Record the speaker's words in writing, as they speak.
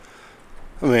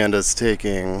Amanda's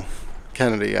taking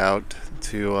Kennedy out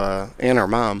to, and her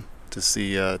mom, to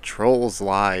see Trolls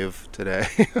live today.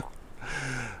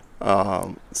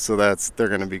 So they're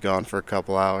going to be gone for a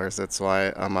couple hours. That's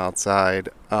why I'm outside.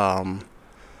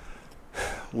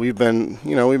 We've been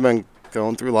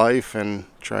going through life and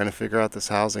trying to figure out this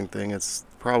housing thing. It's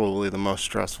probably the most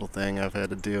stressful thing I've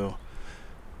had to do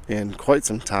in quite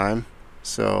some time.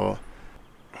 So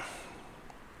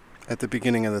at the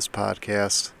beginning of this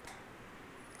podcast,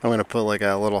 I'm going to put like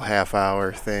a little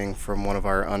half-hour thing from one of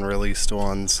our unreleased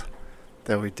ones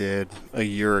that we did a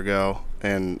year ago.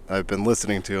 And I've been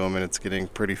listening to them, and it's getting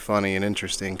pretty funny and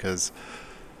interesting because,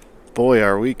 boy,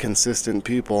 are we consistent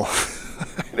people.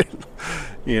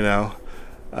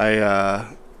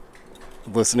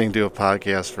 Listening to a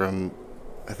podcast from,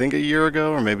 I think, a year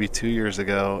ago or maybe 2 years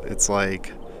ago, it's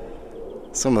like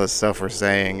some of the stuff we're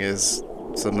saying is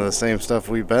some of the same stuff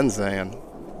we've been saying.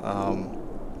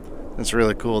 It's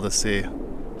really cool to see.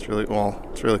 It's really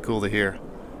cool to hear.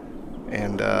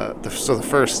 And the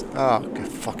first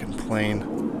fucking plane.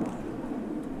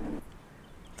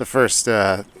 The first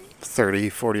 30,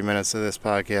 40 minutes of this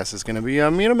podcast is going to be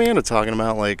me and Amanda talking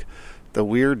about like the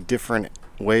weird different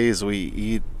ways we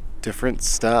eat different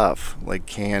stuff, like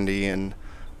candy and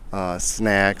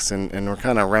snacks, and we're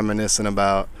kind of reminiscing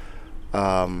about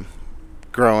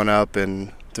growing up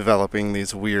and developing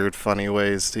these weird, funny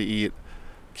ways to eat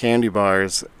candy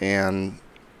bars and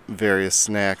various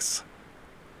snacks.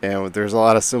 And there's a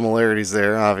lot of similarities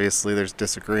there. Obviously, there's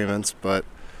disagreements, but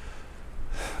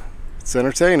it's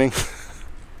entertaining.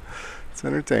 It's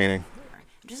entertaining.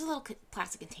 Just a little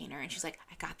plastic container, and she's like,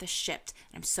 I got this shipped,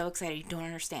 and I'm so excited, you don't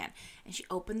understand. And she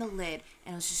opened the lid,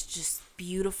 and it was just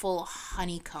beautiful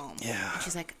honeycomb. Yeah. And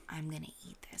she's like, I'm gonna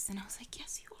eat this. And I was like,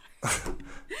 yes, you are.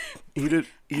 Eat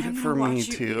it for me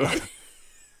too.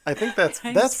 I think that's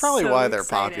probably so why they're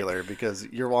excited. popular, because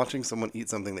you're watching someone eat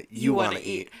something that you want to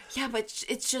eat. Yeah, but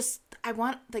it's just, I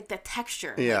want like the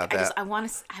texture. Yeah, like, I want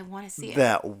to see it.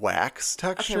 That wax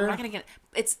texture. Okay, we're not gonna get.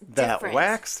 It's that different.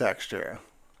 wax texture.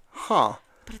 Huh.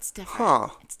 But it's different. Huh.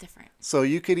 It's different. So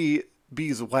you could eat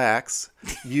beeswax.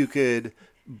 You could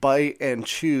bite and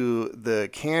chew the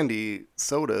candy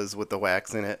sodas with the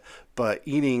wax in it, but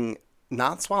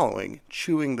not swallowing,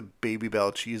 chewing the Baby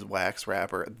Bell cheese wax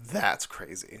wrapper, that's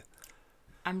crazy.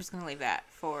 I'm just going to leave that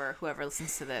for whoever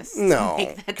listens to this. No. To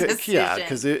make that decision. Yeah,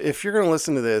 because if you're going to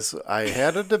listen to this, I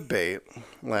had a debate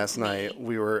last night.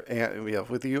 We were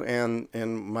with you and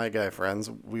my guy friends.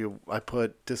 I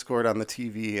put Discord on the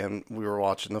TV, and we were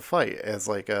watching the fight as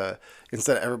like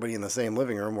instead of everybody in the same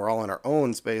living room, we're all in our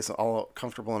own space, all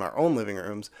comfortable in our own living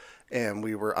rooms. And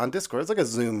we were on Discord. It's like a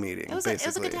Zoom meeting, basically. It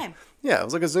was a good time. Yeah, it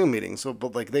was like a Zoom meeting. So,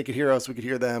 but like they could hear us, we could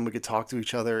hear them, we could talk to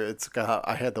each other.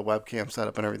 I had the webcam set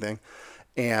up and everything.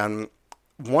 And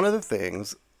one of the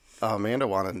things Amanda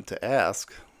wanted to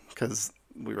ask, because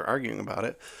we were arguing about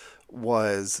it,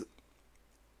 was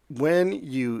when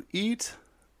you eat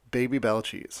Baby Bell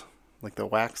cheese, like the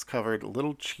wax-covered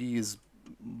little cheese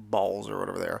balls or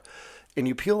whatever they are, and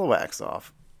you peel the wax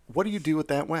off, what do you do with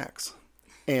that wax?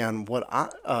 And what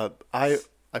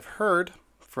I've heard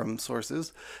from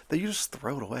sources that you just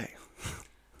throw it away.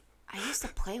 I used to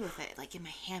play with it, like in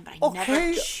my hand, but I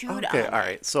never chewed on it. Okay, all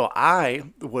right. So I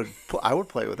would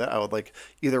play with it. I would like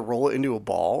either roll it into a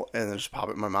ball and then just pop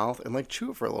it in my mouth and like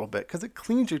chew it for a little bit because it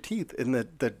cleans your teeth. And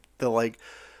the like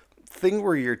thing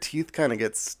where your teeth kind of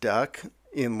get stuck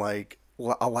in like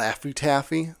a Laffy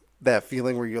Taffy. That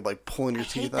feeling where you're like pulling your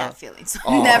teeth out. I hate that feeling. So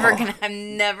I'm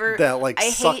never. That like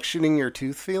suctioning your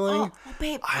tooth feeling. Oh,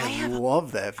 babe, I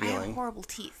love that feeling. I have horrible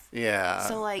teeth. Yeah.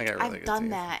 So like really I've done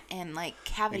that, and like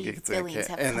cavity fillings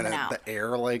have come out. The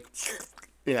air like.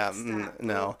 Yeah,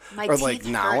 no. My or teeth like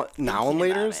hurt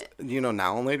now-and-laters. You know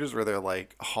now-and-laters where they're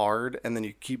like hard, and then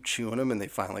you keep chewing them, and they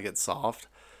finally get soft.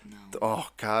 No. Oh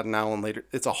God! Now and later,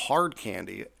 it's a hard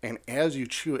candy, and as you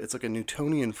chew it, it's like a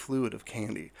Newtonian fluid of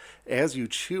candy. As you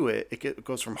chew it, it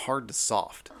goes from hard to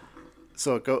soft.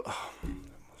 So it goes. Oh,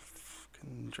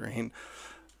 fucking drain.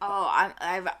 Oh,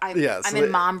 I'm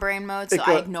in mom brain mode, so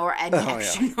I ignore any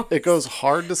extra noise. It goes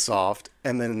hard to soft,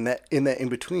 and then in that in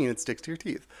between, it sticks to your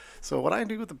teeth. So what I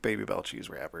do with the Baby Bell cheese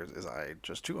wrappers is I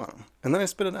just chew on them, and then I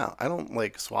spit it out. I don't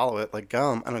like swallow it like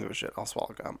gum. I don't give a shit. I'll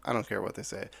swallow gum. I don't care what they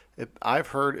say. I've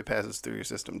heard it passes through your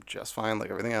system just fine,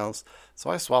 like everything else. So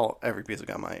I swallow every piece of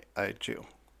gum I chew.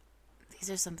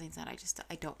 These are some things that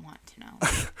I don't want to know.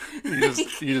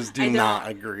 you just do not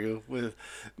agree with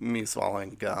me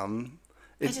swallowing gum.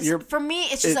 For me,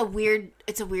 it's just a weird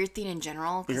thing in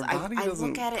general because I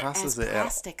look at it as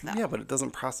plastic, though. Yeah, but it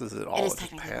doesn't process it all. It is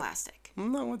technically plastic.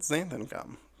 No, it's xanthan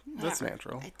gum. Whatever. That's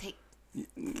natural. I take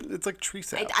It's like tree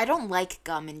sap. I don't like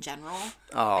gum in general.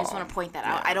 Oh, I just want to point that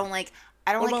out. yeah. I don't like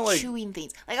chewing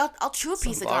things. Like I'll chew a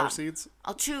piece of Sunflower gum. seeds.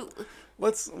 I'll chew.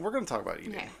 We're gonna talk about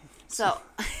eating. Okay. So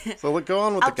So go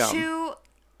on with the gum.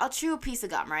 I'll chew a piece of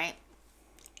gum, right?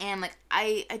 And like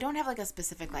I don't have like a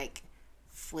specific like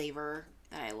flavor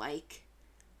that I like.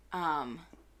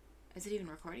 Is it even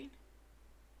recording?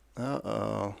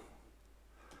 Uh-oh.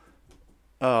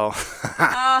 Oh.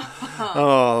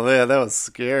 Oh, man, that was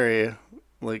scary.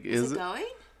 Like, Is it going?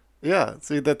 Yeah,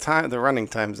 see the running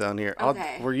time's down here.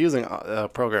 Okay. We're using a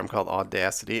program called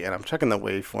Audacity, and I'm checking the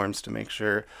waveforms to make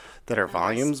sure that our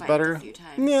volume's spiked better. a few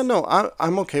times. Yeah, no,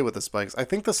 I'm okay with the spikes. I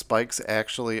think the spikes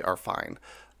actually are fine.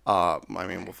 I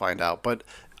mean, we'll find out. But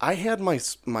I had my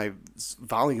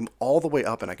volume all the way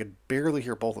up, and I could barely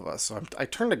hear both of us. So I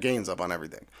turned the gains up on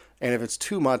everything. And if it's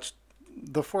too much,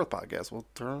 the fourth podcast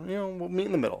we'll meet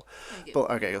in the middle.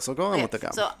 But okay, so go on with the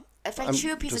gum. So if I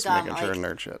chew a piece of just gum, making sure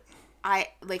nerd shit. I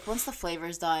like once the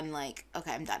flavor's done, like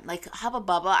okay, I'm done. Like Hubba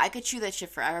Bubba, I could chew that shit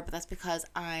forever, but that's because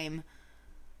I'm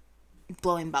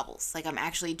blowing bubbles. Like I'm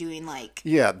actually doing like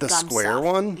the gum square stuff.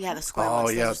 one. Yeah, the square one. Oh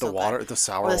yeah, the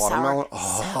sour watermelon.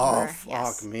 Oh fuck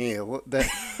yes. me. That.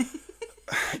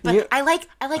 But I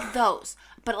like those.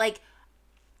 But like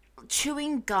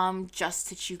chewing gum just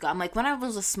to chew gum. Like when I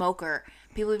was a smoker,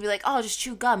 people would be like, "Oh, just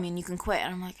chew gum and you can quit."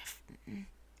 And I'm like,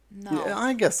 no. Yeah,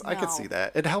 I guess I could no. see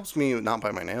that. It helps me not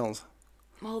bite my nails.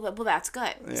 Well, that's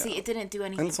good. Yeah. See, it didn't do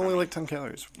anything. And it's for only me. like 10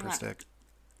 calories per stick.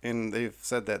 And they've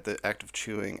said that the act of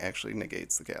chewing actually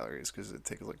negates the calories because it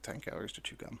takes like 10 calories to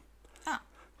chew gum. Oh.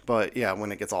 But yeah,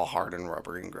 when it gets all hard and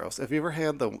rubbery and gross. Have you ever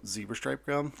had the zebra stripe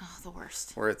gum? Oh, the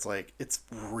worst. Where it's like, it's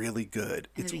really good.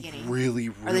 In it's the beginning. really,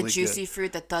 really Or the juicy good.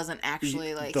 fruit that doesn't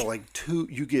actually like.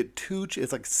 You get two,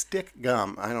 it's like stick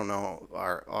gum. I don't know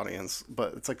our audience,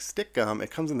 but it's like stick gum. It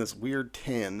comes in this weird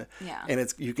tin. Yeah.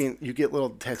 And you get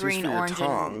little tattoos Green, for your orange,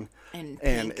 tongue. and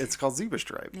And pink. it's called zebra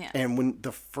stripe. Yeah. And when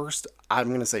the first, I'm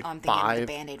going to say I'm thinking of 5. the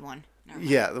Band-Aid one. Never mind.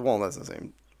 Yeah, well, that's the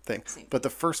same thing. Same. But the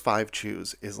first 5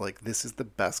 chews is like, this is the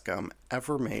best gum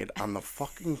ever made on the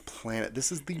fucking planet.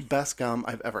 This is the best gum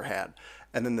I've ever had.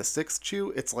 And then the 6th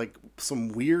chew, it's like some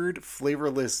weird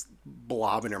flavorless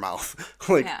blob in your mouth.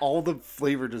 Like Yeah. all the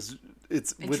flavor just,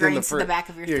 it's It within drains to the back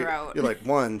of your throat. You're like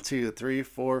 1, 2, 3,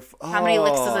 4. How many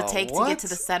licks does it take to get to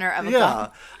the center of a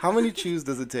gum? How many chews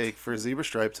does it take for zebra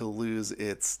stripe to lose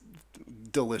its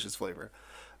delicious flavor?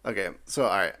 Okay, so all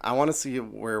right, I want to see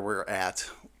where we're at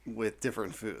with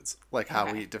different foods, like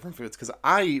how we eat different foods, because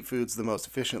I eat foods the most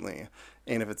efficiently,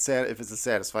 and if it's a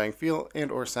satisfying feel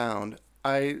and or sound,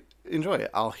 I enjoy it.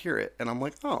 I'll hear it, and I'm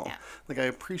like, like I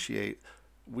appreciate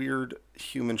weird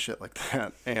human shit like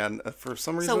that, and for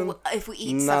some reason, So if we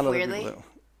eat not stuff other weirdly, people do.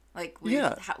 like weird,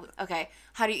 Yeah.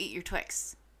 how do you eat your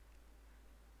Twix?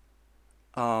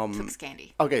 Twix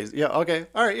candy. Okay, yeah, okay,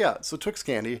 all right, yeah. So Twix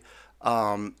candy,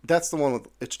 that's the one with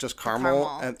it's just caramel.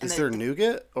 caramel, And and is there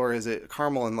nougat or is it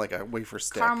caramel and like a wafer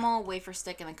stick? Caramel wafer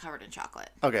stick and then covered in chocolate.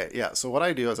 Okay, yeah. So what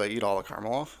I do is I eat all the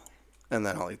caramel off, and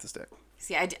then I'll eat the stick.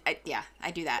 See, I do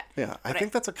that. Yeah, I But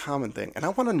think that's a common thing, and I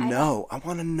want to know. I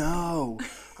want to know.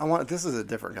 This is a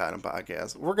different kind of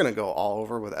podcast. We're gonna go all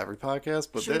over with every podcast,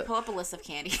 but Should we pull up a list of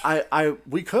candy?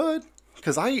 we could,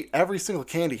 because I eat every single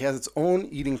candy has its own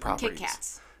eating properties. Kit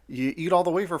Kats. You eat all the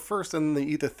wafer first, and then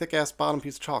you eat the thick ass bottom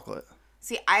piece of chocolate.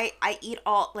 See, I eat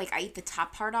I eat the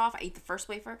top part off. I eat the first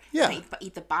wafer. Yeah. And I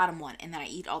eat the bottom one, and then I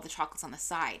eat all the chocolates on the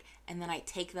side, and then I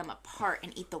take them apart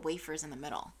and eat the wafers in the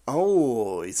middle.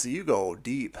 Oh, so you go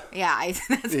deep. Yeah,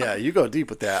 Yeah, you go deep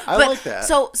with that. I But, like that.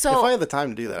 so- if I had the time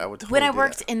to do that, I would totally when I do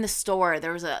worked that. in the store,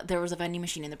 there was a vending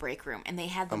machine in the break room, and they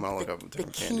had I'm gonna look the up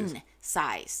different king candies.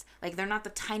 size. Like they're not the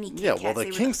tiny Kit Yeah, Kats. well, the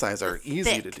they were king size are easy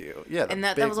thick. to do. Yeah, the and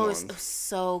that big was always ones.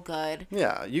 so good.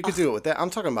 Yeah, you could do it with that. I'm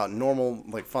talking about normal,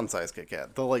 like, fun size Kit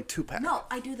Kat. The, like, 2-pack. No,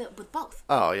 I do that with both.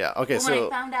 Oh, yeah. Okay, But when so... I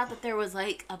found out that there was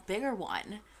like a bigger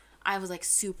one, I was like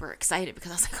super excited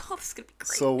because I was like, "Oh, this is gonna be great."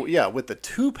 So, yeah, with the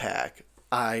 2-pack,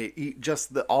 I eat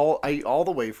I eat all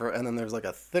the wafer, and then there's, like,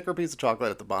 a thicker piece of chocolate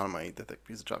at the bottom. I eat the thick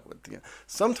piece of chocolate at the end.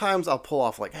 Sometimes I'll pull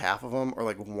off, like, half of them or,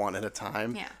 like, one at a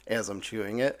time as I'm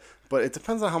chewing it. But it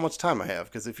depends on how much time I have.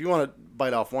 Because if you want to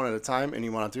bite off one at a time and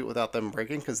you want to do it without them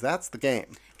breaking, because that's the game.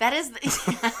 That is,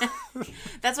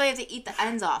 that's why you have to eat the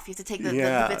ends off. You have to take the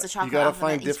bits of chocolate you gotta off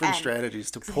find each different end.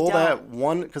 strategies to if you pull that don't-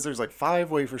 one, because there's like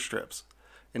 5 wafer strips,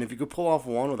 and if you could pull off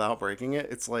one without breaking it,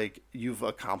 it's like you've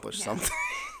accomplished something.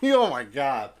 Oh my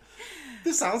god,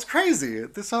 this sounds crazy.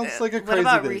 This sounds like a crazy What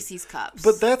about thing. Reese's Cups?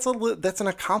 But that's an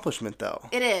accomplishment though.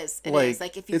 It is. It is.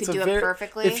 Like if you it's could a do it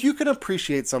perfectly. If you can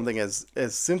appreciate something as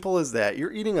simple as that,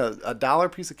 you're eating a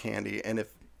 $1 piece of candy, and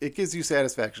it gives you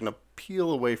satisfaction to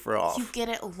peel a wafer off. You get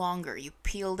it longer. You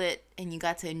peeled it and you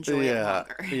got to enjoy it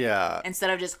longer. Yeah.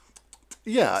 Instead of just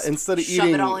instead of shove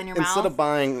eating, it all in your instead mouth. of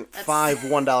buying 5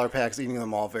 $1 packs, eating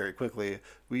them all very quickly,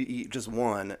 we eat just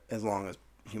one as long as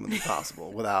humanly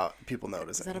possible without people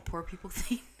noticing. Is that a poor people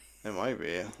thing? It might be.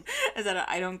 Is that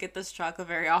I don't get this chocolate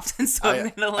very often, so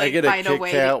I'm gonna I get find a a Kit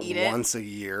way Kat to eat it. once a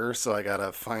year, so I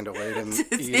gotta find a way to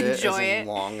eat enjoy it it. as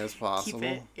long as possible. Keep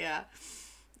it, yeah.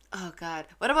 Oh God,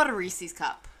 what about a Reese's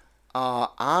cup?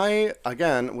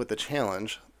 Again with the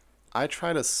challenge, I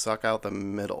try to suck out the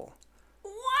middle,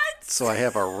 What? so I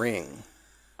have a ring.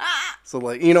 So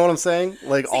like, you know what I'm saying?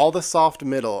 Like all the soft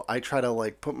middle, I try to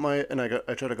like put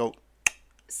I try to go.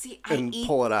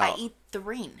 Pull it out. I eat the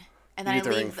ring. And then You eat I the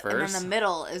ring leave, and first? then the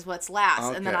middle is what's last,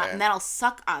 Okay. and then I'll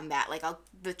suck on that, like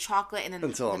the chocolate, and then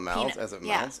Until the it melts, peanut. as it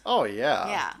Yeah. melts. Oh yeah.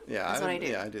 Yeah, Yeah. that's what I do.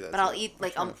 Yeah, I do that. But too. I'll eat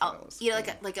like I'm I'll eat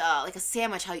it like a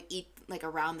sandwich. How you eat like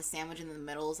around the sandwich, and then the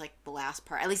middle is like the last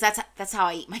part. At least that's how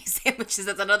I eat my sandwiches.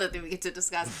 That's another thing we get to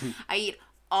discuss. I eat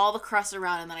all the crust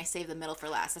around, and then I save the middle for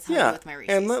last. That's how I do with my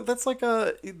Reese's. And that's like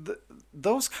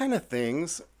those kind of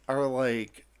things are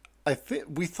like, I think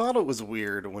we thought it was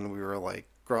weird when we were like,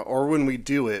 or when we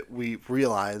do it, we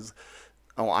realize,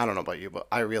 oh, I don't know about you, but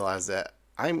I realize that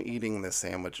I'm eating this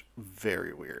sandwich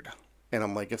very weird. And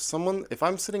I'm like, if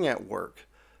I'm sitting at work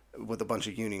with a bunch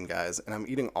of union guys and I'm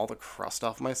eating all the crust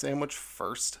off my sandwich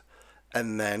first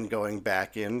and then going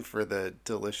back in for the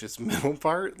delicious middle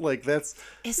part, like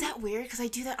Is that weird? Because I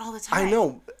do that all the time. I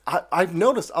know. I've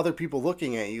noticed other people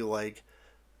looking at you like,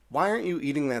 why aren't you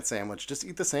eating that sandwich? Just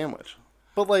eat the sandwich.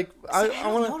 But like, I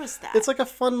want to notice that. It's like a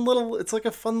fun little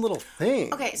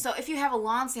thing. Okay, so if you have a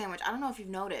lawn sandwich, I don't know if you've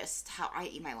noticed how I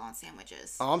eat my lawn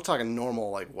sandwiches. Oh, I'm talking normal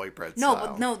like white bread No, style.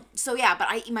 but no. So yeah, but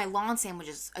I eat my lawn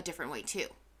sandwiches a different way too.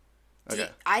 Okay.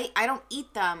 I don't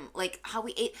eat them like how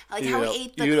we ate the You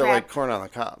eat crab. it like corn on the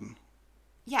cob.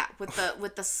 Yeah, with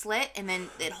the slit, and then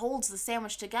it holds the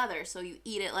sandwich together, so you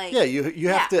eat it like. Yeah, you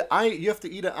have to you have to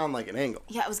eat it on like an angle.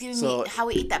 Yeah, it was giving me how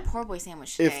we ate that poor boy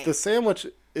sandwich today. If the sandwich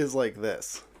is like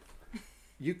this,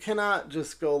 you cannot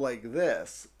just go like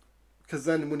this, because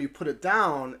then when you put it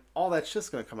down, all that shit's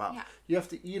gonna come out. Yeah. You have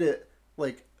to eat it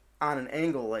like on an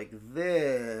angle like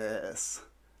this.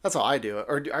 That's how I do it.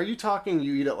 Or are you talking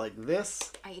you eat it like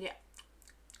this? I eat it.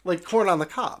 Like corn on the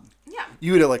cob. Yeah.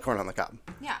 You eat it like corn on the cob.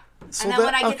 Yeah. So and then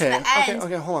when I get to the end,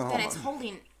 okay, hold on. it's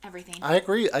holding everything. I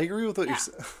agree with what you're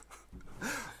saying.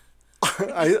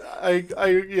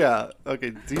 Yeah. Okay,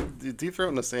 deep throat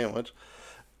in a sandwich.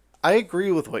 I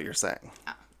agree with what you're saying.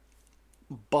 Oh.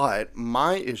 But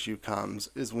my issue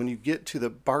is when you get to the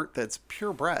part that's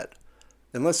pure bread.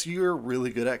 Unless you're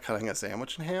really good at cutting a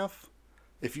sandwich in half,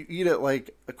 if you eat it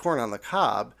like a corn on the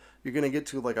cob, you're going to get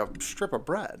to like a strip of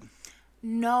bread.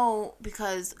 No,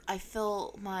 because I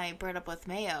fill my bread up with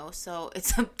mayo, so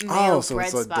it's a mayo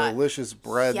bread it's a delicious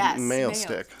bread mayo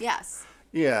stick. Yes.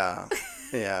 Yeah,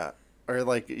 yeah. Or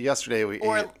like yesterday we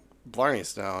ate Blarney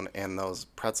Stone and those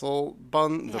pretzel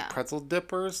the pretzel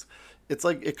dippers. It's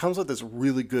like it comes with this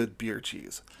really good beer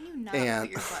cheese. Can you not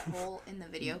put your butthole in the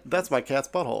video? Please? That's my cat's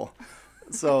butthole.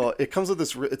 So it comes with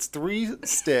this. It's 3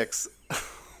 sticks.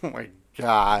 Oh my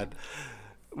god.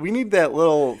 We need that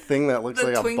little thing that looks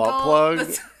like twinkle? a butt plug.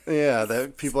 Yeah,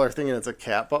 that people are thinking it's a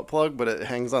cat butt plug, but it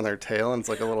hangs on their tail and it's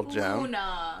like a little gem.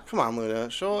 Luna. Come on, Luna.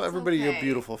 Show everybody your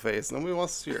beautiful face. Nobody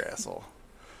wants to see your asshole.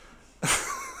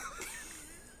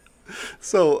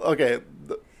 So, okay,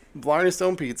 Blarney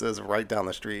Stone Pizza is right down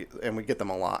the street, and we get them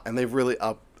a lot. And they've really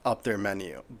upped their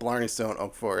menu. Blarney Stone,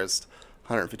 Oak Forest,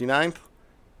 159th.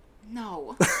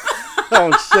 No.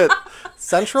 Oh, shit.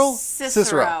 Central?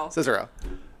 Cicero.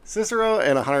 Cicero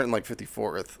and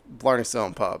 154th, Blarney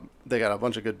Stone Pub. They got a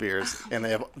bunch of good beers, and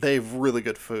they have really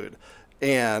good food.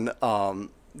 And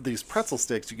these pretzel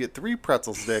sticks, you get 3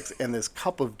 pretzel sticks and this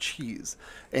cup of cheese.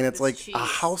 And it's like cheese. A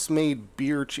house-made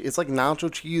beer cheese. It's like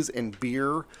nacho cheese and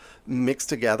beer mixed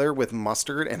together with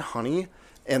mustard and honey.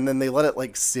 And then they let it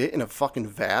like sit in a fucking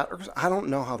vat. Or I don't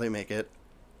know how they make it.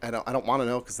 I don't want to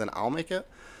know because then I'll make it.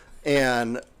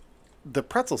 And the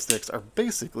pretzel sticks are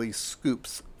basically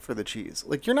scoops for the cheese.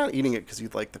 Like you're not eating it because you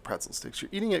like the pretzel sticks. You're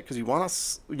eating it because you want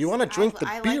to drink the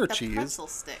beer like the cheese. Pretzel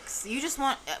sticks. You just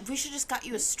want. We should just got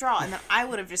you a straw, and then I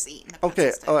would have just eaten the pretzel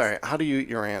Okay, sticks. all right. How do you eat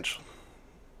your ranch?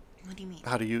 What do you mean?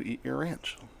 How do you eat your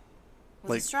ranch?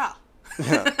 With a straw.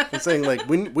 Yeah, I'm saying like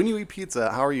when you eat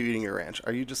pizza, how are you eating your ranch?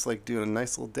 Are you just like doing a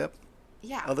nice little dip?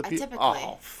 Yeah, of the typically.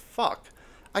 Oh fuck!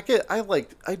 I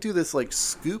do this like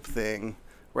scoop thing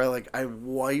where I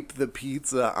wipe the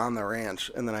pizza on the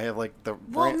ranch, and then I have the.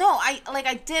 Well, no,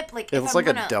 I dip It looks like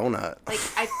a donut.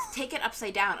 I take it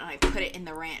upside down and I put it in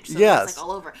the ranch, so yes. it's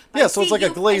all over. But yeah, so it's like a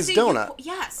glazed donut.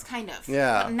 Yes, kind of.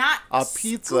 Yeah, but not a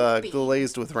pizza scoopy,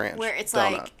 glazed with ranch. where it's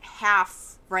donut.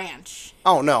 half ranch.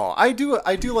 Oh no, I do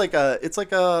it's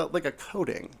like a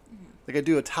coating. I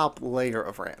do a top layer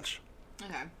of ranch.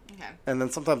 Okay. And then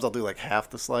sometimes I'll do half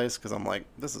the slice because I'm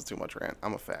this is too much ranch.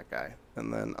 I'm a fat guy.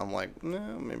 And then I'm no,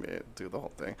 maybe I do the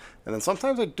whole thing. And then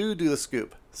sometimes I do the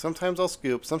scoop. Sometimes I'll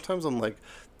scoop. Sometimes I'm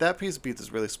that piece of pizza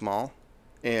is really small,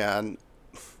 and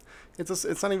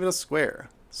it's not even a square.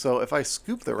 So if I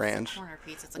scoop the ranch,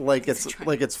 pizza,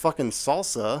 it's fucking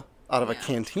salsa out of a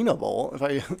cantina bowl.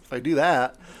 If I do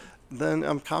that, then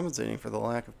I'm compensating for the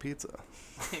lack of pizza.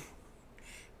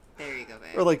 There you go,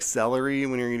 babe. Or celery,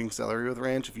 when you're eating celery with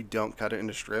ranch, if you don't cut it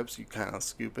into strips, you kind of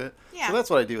scoop it. Yeah. So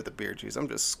that's what I do with the beer cheese. I'm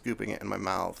just scooping it in my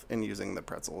mouth and using the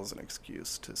pretzel as an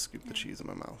excuse to scoop the cheese in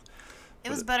my mouth.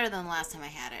 It was better than the last time I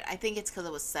had it. I think it's because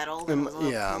it was settled and it was a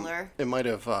little cooler. It might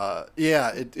have,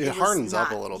 it hardens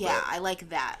up a little bit. Yeah, I like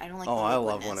that. I don't like the I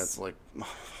love when it's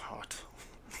hot.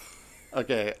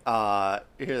 Okay,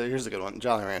 here's a good one.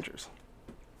 Jolly Ranchers.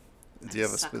 Do you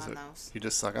have a specific? You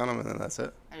just suck on them and then that's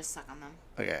it? I just suck on them.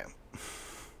 Okay.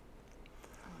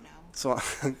 Oh no. So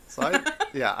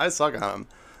I suck on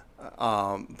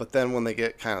them. But then when they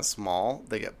get kind of small,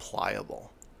 they get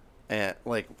pliable. And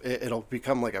it'll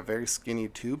become a very skinny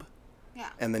tube. Yeah.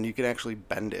 And then you can actually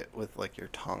bend it with your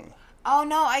tongue. Oh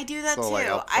no, I do that too. I'll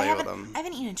play with them. I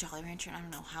haven't eaten a Jolly Rancher in I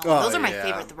don't know how long. Those are my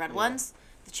favorite, the red ones.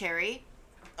 The cherry.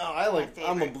 Oh,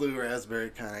 I'm a blue raspberry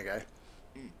kind of guy.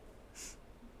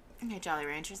 Okay, Jolly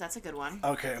Ranchers, that's a good one.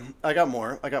 Okay, I got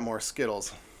more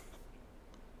Skittles.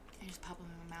 I just pop them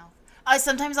in my mouth.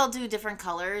 Sometimes I'll do different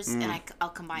colors and I'll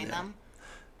combine them.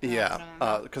 Yeah,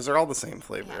 because they're all the same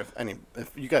flavor. Yeah.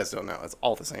 If you guys don't know, it's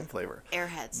all the same flavor.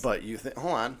 Airheads. But you think,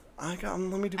 hold on, let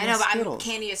me do my Skittles. I know, but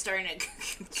candy is starting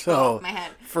to go off my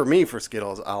head. For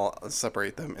Skittles, I'll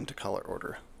separate them into color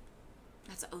order.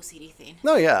 That's an OCD thing.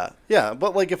 No, yeah,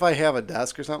 but if I have a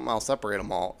desk or something, I'll separate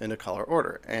them all into color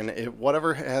order, and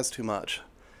whatever has too much,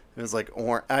 it was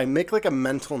I make a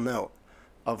mental note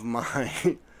of my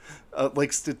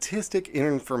statistic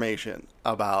information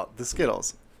about the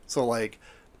Skittles. So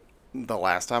the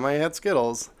last time I had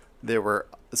Skittles, there were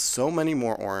so many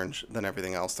more orange than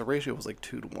everything else. The ratio was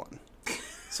 2-to-1.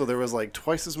 So there was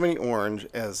twice as many orange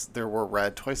as there were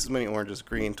red, twice as many orange as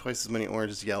green, twice as many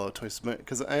orange as yellow, twice as many.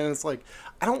 And it's I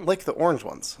don't like the orange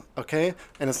ones, okay?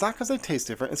 And it's not because they taste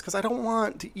different. It's because I don't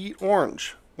want to eat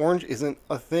orange. Orange isn't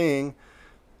a thing.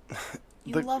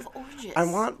 You love oranges. I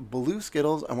want blue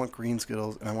Skittles, I want green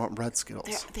Skittles, and I want red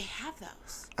Skittles. They have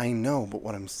those. I know, but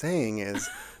what I'm saying is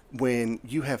when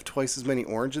you have twice as many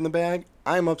orange in the bag,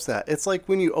 I'm upset. It's like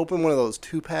when you open one of those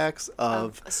 2-packs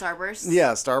of a Starburst.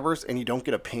 Yeah, Starburst, and you don't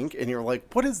get a pink, and you're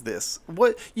like, what is this?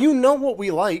 What? You know what we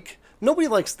like. Nobody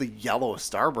likes the yellow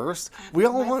Starburst. We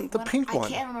all want the pink one. I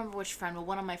can't remember which friend, but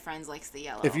one of my friends likes the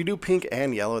yellow. If you do pink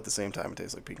and yellow at the same time, it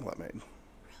tastes like pink lemonade.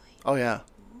 Really? Oh, yeah.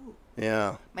 Ooh.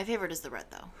 Yeah. My favorite is the red,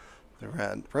 though. The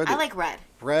red. I like red.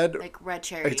 Red? Like red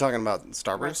cherry. Are you talking about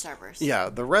Starburst? Red Starburst. Yeah,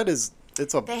 the red is...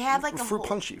 It's a they had fruit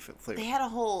punchy flavor. They had a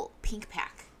whole pink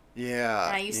pack. Yeah.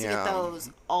 And I used to get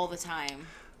those all the time.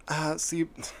 See,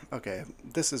 okay,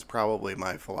 this is probably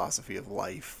my philosophy of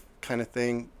life kind of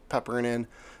thing, peppering in.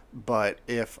 But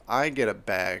if I get a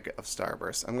bag of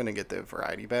Starburst, I'm going to get the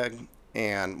variety bag.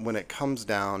 And when it comes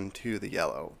down to the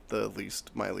yellow,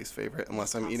 my least favorite,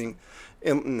 unless I'm eating...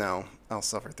 No, I'll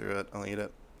suffer through it. I'll eat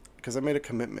it. Because I made a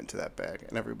commitment to that bag,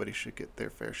 and everybody should get their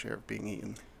fair share of being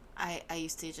eaten. I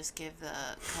used to just give the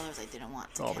colors I didn't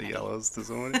want to all Kennedy. The yellows to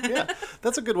someone. Yeah,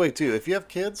 that's a good way too. If you have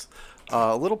kids,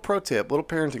 little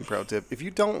parenting pro tip: if you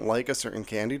don't like a certain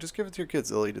candy, just give it to your kids.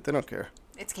 They'll eat it. They don't care.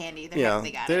 It's candy. They got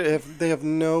it. They have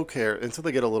no care until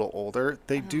they get a little older.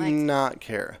 They do not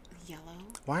care. Yellow.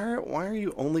 Why are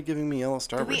you only giving me yellow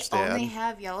Starburst, Dad? We only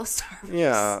have yellow Starburst.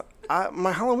 Yeah.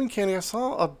 My Halloween candy, I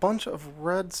saw a bunch of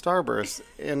red Starburst,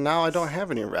 and now I don't have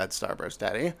any red Starburst,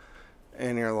 Daddy.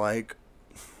 And you're like,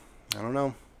 I don't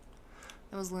know.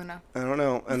 It was Luna. I don't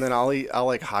know. And then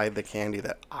I'll hide the candy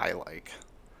that I like.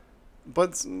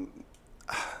 But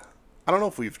I don't know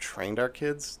if we've trained our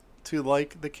kids to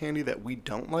like the candy that we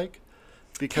don't like.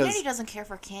 Because Kennedy doesn't care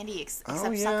for candy except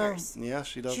suckers. Yeah,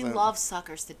 she doesn't. She loves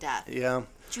suckers to death. Yeah.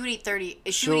 She would eat 30.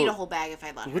 She would eat a whole bag if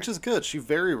I let her. Which is good. She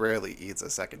very rarely eats a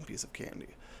second piece of candy.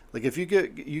 If you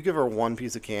give her one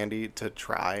piece of candy to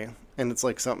try, and it's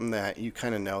something that you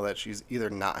kind of know that she's either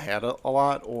not had a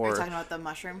lot, or you're talking about the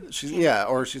mushroom.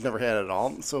 Or she's never had it at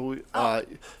all. So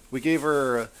we gave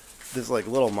her this like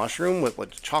little mushroom with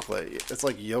like chocolate. It's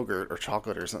like yogurt or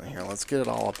chocolate or something. Here, let's get it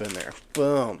all up in there.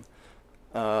 Boom.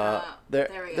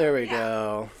 There we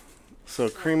go. So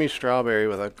creamy strawberry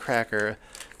with a cracker.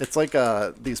 It's like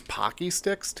these Pocky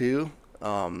sticks too. That's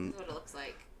what it looks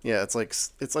like. Yeah,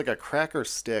 it's like a cracker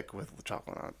stick with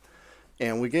chocolate on it.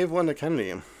 And we gave one to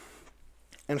Kennedy,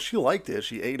 and she liked it.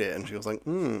 She ate it, and she was like,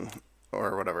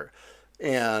 or whatever.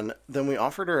 And then we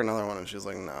offered her another one, and she was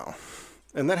like, no.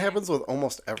 And that happens with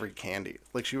almost every candy.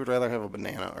 Like, she would rather have a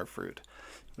banana or fruit,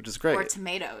 which is great. Or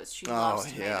tomatoes. She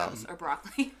loves tomatoes. Or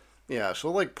broccoli. Yeah,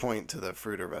 she'll, like, point to the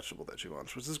fruit or vegetable that she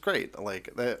wants, which is great.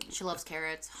 Like, that. She loves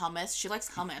carrots, hummus. She likes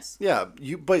hummus. Yeah,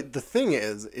 but the thing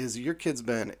is your kid's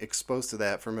been exposed to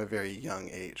that from a very young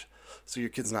age. So your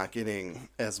kid's not getting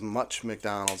as much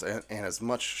McDonald's and as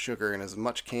much sugar and as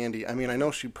much candy. I mean, I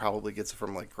know she probably gets it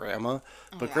from, like, grandma,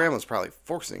 but grandma's probably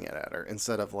forcing it at her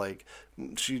instead of, like,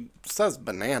 she says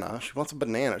banana. She wants a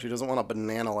banana. She doesn't want a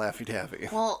banana Laffy Taffy.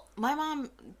 Well, my mom,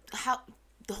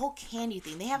 the whole candy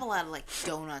thing, they have a lot of, like,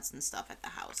 donuts and stuff at the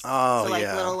house. Oh, so, like,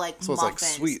 yeah. little, like, so muffins. It's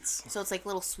like sweets. So it's like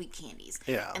little sweet candies.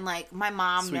 Yeah. And, like, my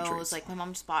mom Sweet knows, treats. like, my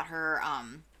mom just bought her,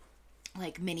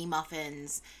 like, mini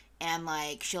muffins. And,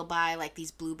 like, she'll buy, like,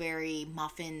 these blueberry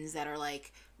muffins that are,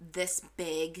 like, this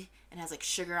big and has, like,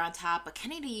 sugar on top. But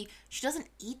Kennedy, she doesn't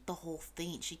eat the whole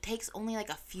thing. She takes only,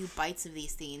 like, a few bites of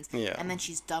these things. Yeah. And then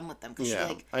she's done with them. Cause Yeah,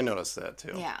 she, like, I noticed that,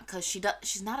 too. yeah, because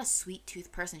she's not a sweet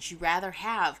tooth person. She'd rather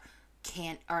have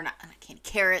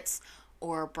carrots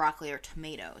or broccoli or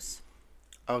tomatoes.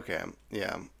 Okay,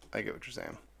 yeah, I get what you're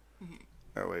saying. Mm-hmm.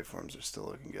 Our waveforms are still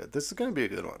looking good. This is going to be a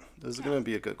good one. This is going to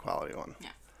be a good quality one. Yeah.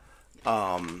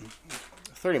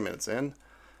 30 minutes in,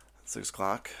 6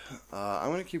 o'clock.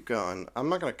 I'm going to keep going. I'm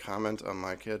not going to comment on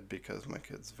my kid because my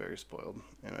kid's very spoiled,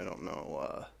 and I don't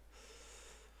know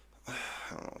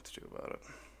what to do about it.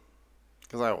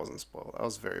 Because I wasn't spoiled. I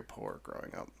was very poor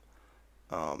growing up.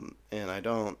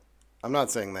 And I'm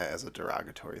not saying that as a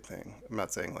derogatory thing. I'm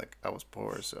not saying, like, I was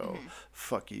poor, so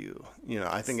fuck you. You know,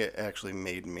 I think it actually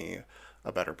made me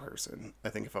a better person. I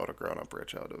think if I would have grown up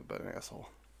rich, I would have been an asshole.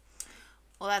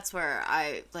 Well, that's where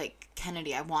like,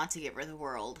 Kennedy, I want to give her the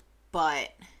world,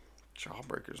 but...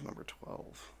 Jawbreaker's number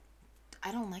 12.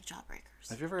 I don't like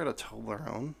Jawbreakers. Have you ever had a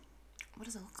Toblerone? What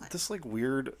does it look like? This, like,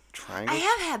 weird triangle. I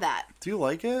have had that. Do you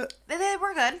like it? They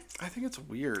were good. I think it's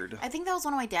weird. I think that was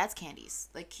one of my dad's candies.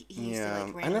 Like, he used to,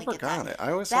 like, randomly I never get got that. it.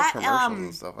 I always saw commercials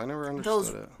and stuff. I never understood those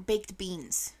it. baked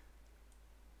beans.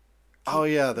 Oh,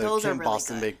 yeah, those are really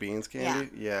Boston good. Baked Beans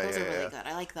candy? Yeah, those are really good.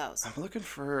 I like those.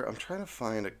 I'm trying to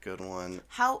find a good one.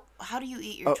 How do you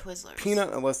eat your Twizzlers?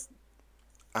 Peanut, unless...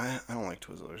 I don't like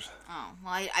Twizzlers. Oh,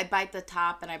 well, I bite the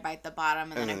top and I bite the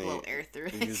bottom and then I blow air through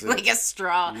it like a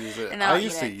straw. And I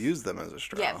used to use them as a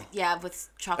straw. Yeah, with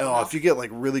chocolate Oh, milk. if you get, like,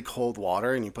 really cold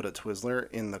water and you put a Twizzler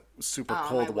in the super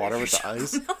cold water with the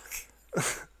ice...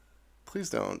 Please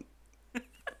don't.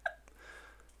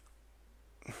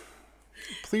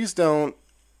 Please don't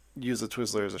use a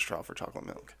Twizzler as a straw for chocolate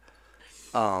milk.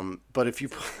 But if you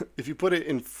put it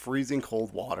in freezing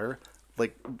cold water,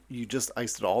 like, you just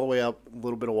iced it all the way up, a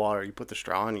little bit of water, you put the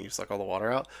straw in and you suck all the water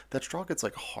out, that straw gets,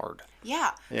 like, hard.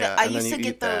 Yeah. I used to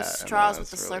get those straws with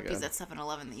the Slurpees at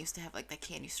 7-Eleven that used to have, like, that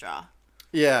candy straw.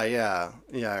 Yeah,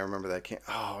 I remember that.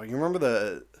 Oh, you remember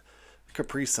the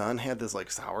Capri Sun had this,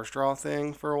 like, sour straw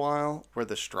thing for a while, where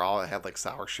the straw had, like,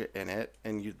 sour shit in it,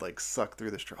 and you'd, like, suck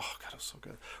through the straw. Oh, God, it was so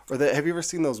good. Or have you ever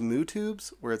seen those Moo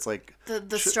tubes, where it's, like...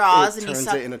 The straws, and you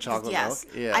suck... it into chocolate milk?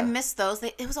 Yeah. I miss those.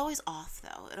 It was always off,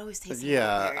 though. It always tasted weird.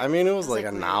 I mean, it was like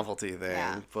a weird. novelty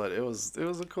thing, but it was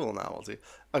a cool novelty.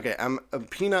 Okay,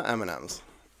 peanut M&Ms.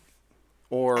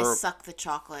 Or... I suck the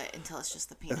chocolate until it's just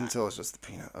the peanut. Until it's just the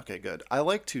peanut. Okay, good. I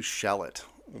like to shell it.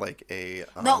 Like a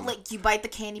no, like you bite the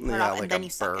candy part off and then you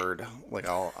suck it. Like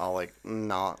I'll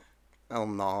gnaw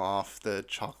off the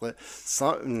chocolate.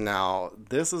 So now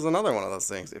this is another one of those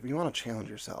things. If you want to challenge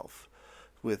yourself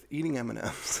with eating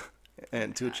M&Ms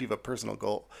and to achieve a personal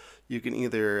goal, you can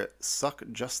either suck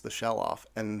just the shell off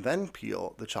and then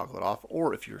peel the chocolate off,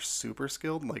 or if you're super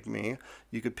skilled like me,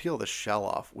 you could peel the shell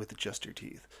off with just your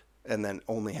teeth and then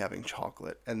only having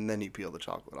chocolate, and then you peel the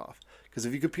chocolate off. Because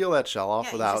if you could peel that shell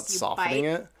off without softening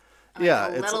it, a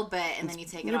little bit, and then you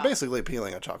take it off. You're basically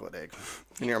peeling a chocolate egg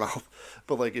in your mouth.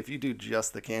 But, like, if you do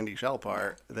just the candy shell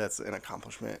part, that's an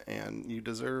accomplishment, and you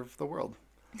deserve the world.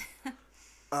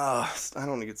 I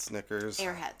don't need Snickers.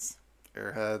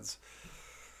 Airheads.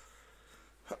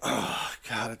 Oh,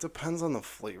 God, it depends on the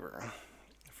flavor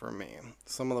for me.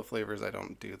 Some of the flavors I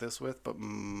don't do this with, but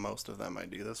most of them I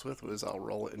do this with, is I'll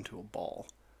roll it into a ball.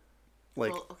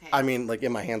 Like, I mean, like,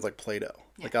 in my hands, like Play-Doh.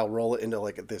 Yeah. Like, I'll roll it into,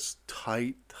 like, this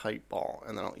tight ball,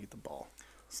 and then I'll eat the ball.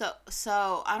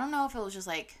 So I don't know if it was just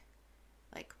like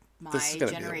my This is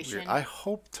gonna generation. be weird. I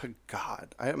hope to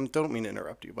God, don't mean to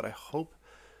interrupt you, but I hope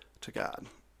to God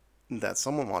that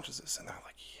someone watches this and they're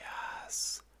like,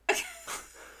 yes,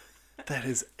 that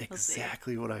is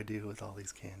exactly what I do with all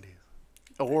these candies.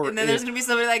 Or and then there's gonna be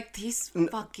somebody like, these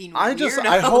fucking weirdos.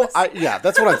 I hope, yeah,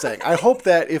 that's what I'm saying. I hope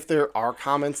that if there are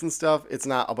comments and stuff, it's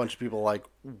not a bunch of people like,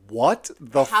 what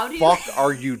the fuck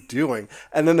are you doing?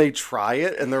 And then they try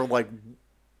it and they're like,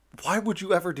 why would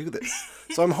you ever do this?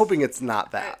 So I'm hoping it's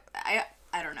not that.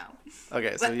 I don't know.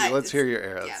 Okay, so let's hear your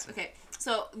Airheads. Yeah, okay.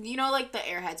 So, you know, like the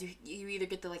Airheads, you either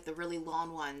get the really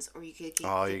long ones or you could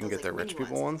get you can get the rich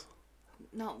people ones?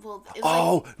 No, well,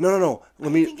 no.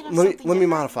 Let me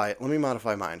modify it. Let me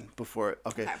modify mine before.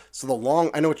 Okay. So the long,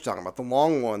 I know what you're talking about. The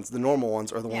long ones, the normal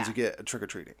ones, are the ones you get at trick or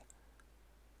treating.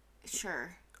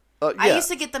 Sure. Yeah. I used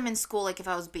to get them in school, like if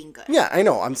I was being good. Yeah, I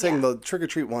know. I'm saying the trick or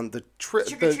treat one, the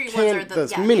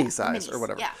mini size or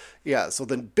whatever. Yeah. So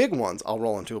the big ones, I'll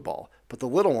roll into a ball, but the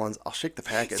little ones, I'll shake the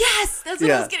package. Yes, that's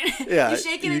what I was getting. Yeah, you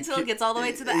shake it until it gets all the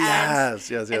way to the end. Yes.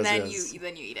 And then you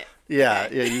eat it. Yeah,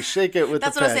 okay. Yeah. You shake it with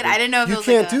that's the package. That's what I said. I didn't know if you it was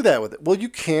can't do that with it. Well, you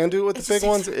can do it with the big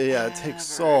ones. Yeah, it takes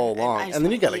so long, and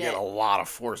then you got to get a lot of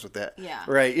force with that. Yeah.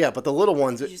 Right. Yeah, but the little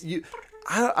ones,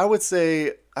 I would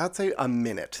say a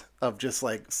minute of just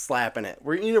like slapping it.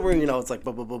 Where it's like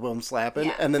boom, boom, boom, boom,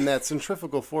 slapping, and then that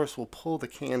centrifugal force will pull the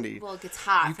candy. Well, it gets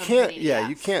hot. You can't. Yeah,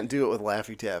 you can't do it with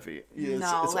Laffy Taffy.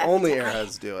 It's only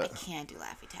Airheads do it. I can't do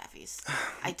Laffy Taffies.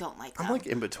 I don't like them. I'm like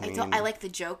in between. I like the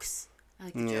jokes. I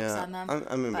like the jokes on them.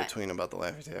 I'm in between about the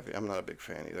Laffy Taffy. I'm not a big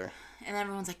fan either. And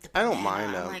everyone's like, I don't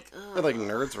mind them. I like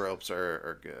Nerds Ropes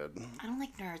are good. I don't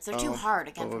like Nerds. They're too hard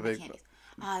again for my candies.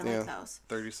 I like those.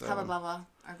 37. Hubba Bubba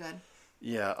are good.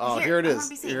 Yeah. Oh, here it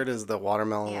is. Here it is. The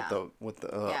watermelon with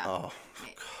the. Oh,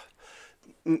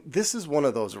 God. This is one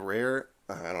of those rare.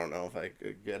 I don't know if I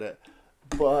could get it,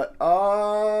 but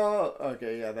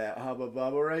okay, yeah, that Hubba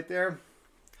Bubba right there.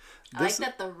 I like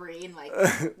that the rain made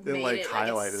it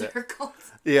highlighted it.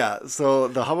 Yeah. So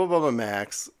the Hubba Bubba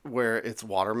Max, where it's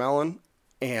watermelon,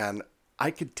 and I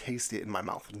could taste it in my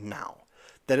mouth now.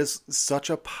 That is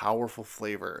such a powerful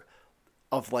flavor.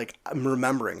 Of like, I'm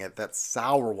remembering it, that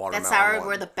sour watermelon. That sour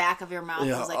where the back of your mouth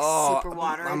is like super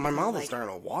watery. My mouth is starting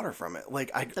to water from it.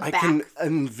 Like, I can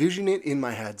envision it in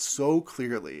my head so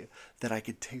clearly that I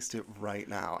could taste it right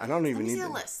now. I don't even need a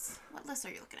list. What list are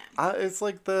you looking at? It's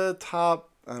like the top,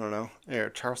 I don't know,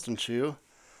 Charleston Chew.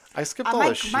 I skipped all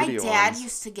the shitty ones. My dad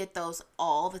used to get those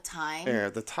all the time.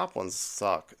 The top ones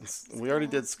suck. We already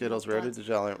did Skittles. We already did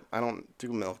Jolly. I don't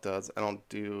do Milk Duds. I don't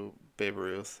do Babe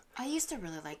Ruth. I used to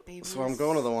really like Babe Ruth. So I'm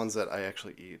going to the ones that I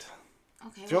actually eat.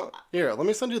 Okay. Here, let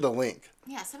me send you the link.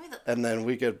 Yeah, send me the. And then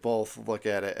we could both look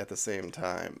at it at the same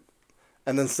time,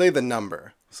 and then say the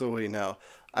number so we know.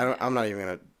 I'm not even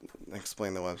gonna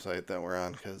explain the website that we're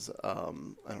on because I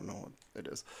don't know what it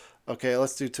is. Okay,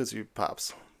 let's do Tootsie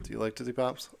Pops. Do you like Tootsie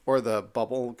Pops or the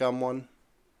bubble gum one?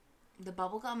 The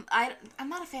bubble gum. I'm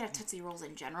not a fan of Tootsie Rolls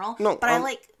in general. No, but I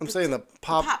like. I'm saying the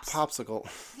Pops. popsicle.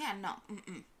 Yeah, no.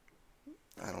 Mm-mm.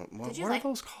 I don't. What are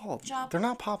those called? They're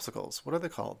not popsicles. What are they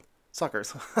called?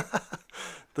 Suckers.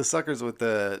 The suckers with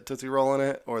the Tootsie Roll in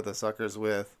it, or the suckers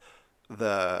with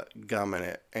the gum in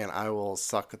it, and I will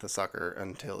suck the sucker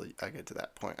until I get to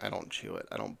that point. I don't chew it.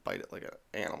 I don't bite it like an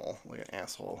animal, like an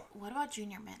asshole. What about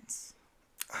Junior Mints?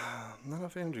 I'm not a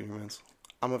fan of Junior Mints.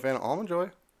 I'm a fan of Almond Joy.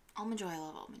 Almond Joy, I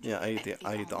love Almond Joy. Yeah,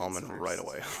 I eat the almond right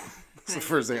away. That's the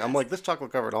first thing. I'm like, this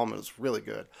chocolate covered almond is really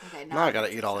good. Okay, now I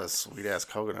gotta eat all this sweet ass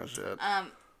coconut shit.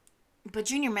 But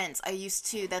Junior Mints, I used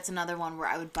to. That's another one where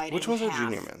I would bite it in half. Which ones are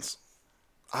Junior Mints?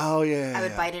 Oh yeah. I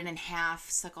would bite it in half,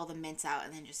 suck all the mints out,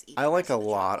 and then just eat. I like a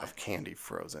lot of candy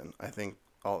frozen. I think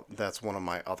that's one of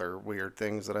my other weird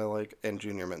things that I like, and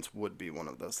Junior Mints would be one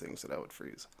of those things that I would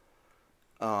freeze.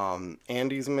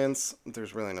 Andes Mints,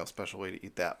 there's really no special way to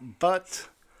eat that, but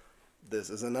this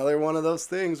is another one of those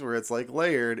things where it's like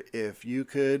layered. If you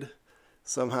could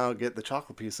somehow get the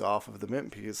chocolate piece off of the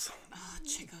mint piece. Oh,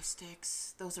 Chico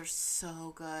Sticks. Those are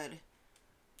so good.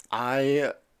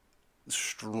 I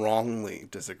strongly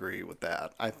disagree with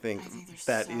that. I think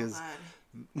that so is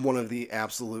one of the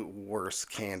absolute worst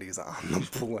candies on the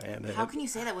planet. How can you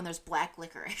say that when there's black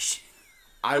licorice?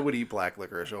 I would eat black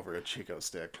licorice over a Chico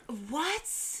Stick.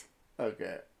 What?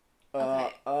 Okay.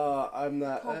 I'm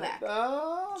not. Pull back.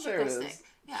 There it is. Stick.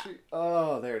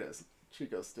 Yeah. There it is.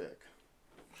 Chico Stick.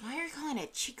 Why are you calling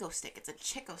it Chico Stick? It's a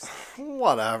Chico Stick.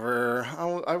 Whatever.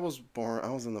 I was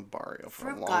in the barrio for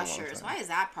a long Gushers. time. Why is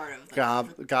that part of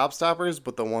the... Gobstoppers,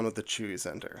 but the one with the chewy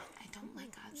center. I don't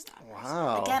like Gobstoppers.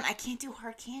 Wow. Again, I can't do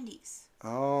hard candies.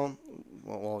 Well,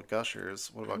 Gushers.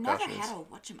 What about Gushers? I've never had a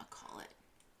whatchamacallit.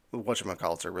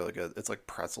 whatchamacallits are really good. It's like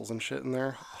pretzels and shit in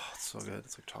there. Oh, it's so good.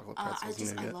 It's like chocolate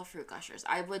pretzels. I love fruit gushers.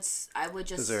 I would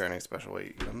just. Is there any special way you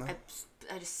eat them though?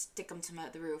 I just stick them to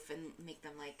the roof and make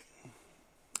them like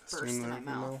burst in my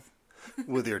mouth.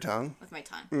 With your tongue? With my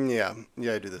tongue. Yeah,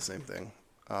 I do the same thing.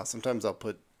 Sometimes I'll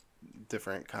put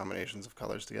different combinations of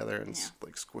colors together and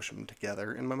like squish them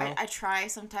together in my mouth. I try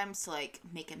sometimes to like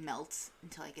make it melt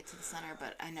until I get to the center,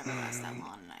 but I never last that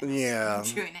long. And I'm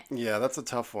chewing it. Yeah, that's a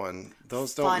tough one.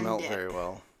 Those don't melt very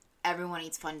well. Everyone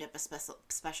eats Fun Dip a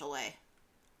special way.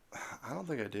 I don't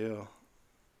think I do.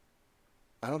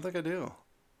 Really?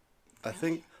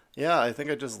 I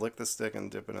think I just lick the stick and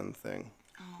dip it in the thing.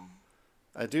 Oh.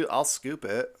 I do. I'll scoop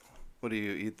it. What do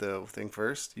you eat the thing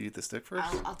first? You eat the stick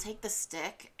first? I'll take the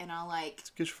stick and I'll like...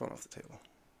 Get your phone off the table.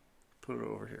 Put it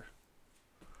over here.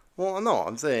 Well, no,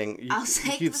 I'm saying you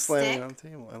keep slamming it on the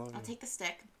table. I'll take the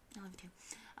stick. I love you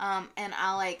too. And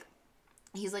I'll like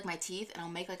use like my teeth and I'll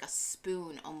make like a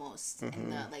spoon almost in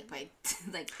the like by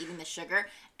like eating the sugar,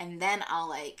 and then I'll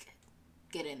like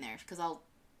get in there because I'll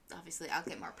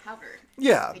get more powder.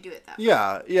 Yeah. If I do it that way.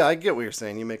 Yeah, I get what you're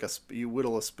saying. You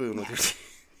whittle a spoon with your teeth.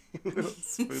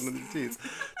 Spoon with your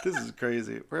teeth. This is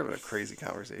crazy. We're having a crazy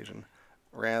conversation.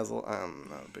 Razzle, I'm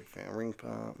not a big fan. Ring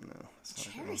pop, no.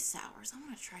 Cherry sours, I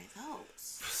want to try those.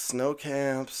 Snow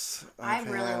caps. I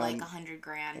really like 100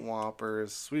 grand.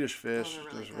 Whoppers, Swedish fish.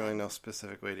 There's really no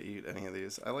specific way to eat any of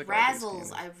these. I like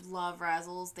Razzles. I love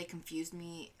Razzles. They confused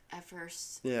me at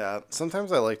first. Yeah,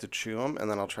 sometimes I like to chew them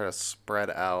and then I'll try to spread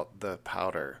out the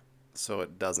powder so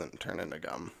it doesn't turn into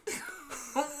gum.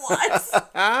 What?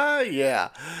 Yeah.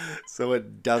 So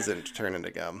it doesn't turn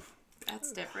into gum.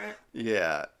 That's different.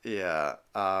 Yeah. Okay.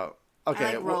 I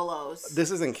like Rolos.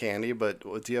 This isn't candy, but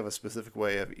do you have a specific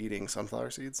way of eating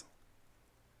sunflower seeds?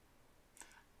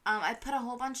 I put a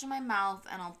whole bunch in my mouth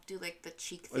and I'll do like the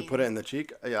cheek thing. You put it in the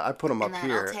cheek? Yeah, I put them up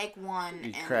here. I'll take one.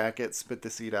 You crack it, spit the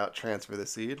seed out, transfer the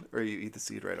seed, or you eat the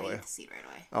seed right away? I eat the seed right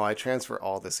away. Oh, I transfer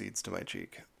all the seeds to my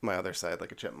cheek, my other side,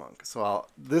 like a chipmunk. So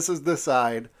this is the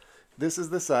side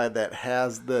that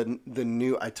has the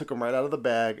new. I took them right out of the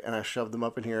bag and I shoved them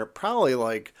up in here. Probably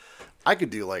like, I could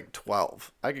do like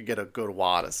 12. I could get a good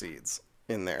wad of seeds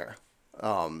in there.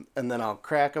 And then I'll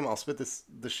crack them. I'll spit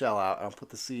the shell out. And I'll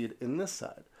put the seed in this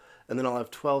side. And then I'll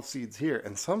have 12 seeds here.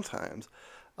 And sometimes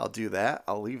I'll do that.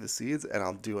 I'll leave the seeds and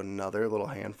I'll do another little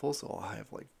handful. So I'll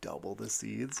have like double the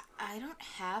seeds. I don't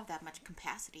have that much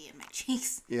capacity in my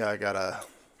cheeks. Yeah, I gotta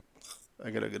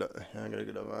get a good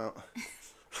amount.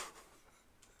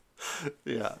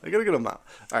 Yeah, I gotta get them out.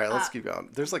 All right, let's keep going.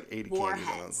 There's like 80 candies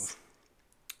on this.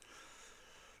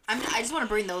 I just want to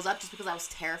bring those up just because I was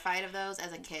terrified of those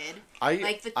as a kid.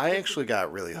 I actually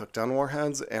got really hooked on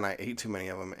Warheads, and I ate too many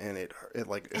of them, and it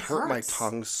hurt my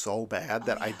tongue so bad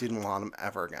that I didn't want them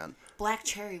ever again. Black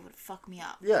cherry would fuck me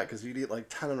up. Yeah, because you'd eat like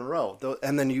 10 in a row,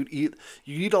 and then you'd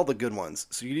eat all the good ones.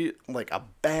 So you'd eat like a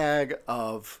bag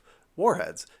of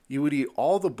Warheads. You would eat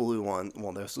all the blue ones.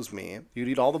 Well, this was me. You'd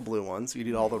eat all the blue ones. You'd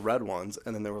eat all the red ones,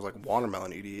 and then there was like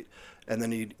watermelon you'd eat, and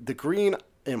then the green,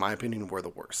 in my opinion, were the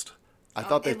worst. I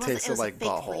thought they tasted like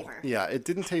butthole. Yeah, it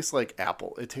didn't taste like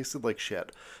apple. It tasted like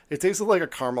shit. It tasted like a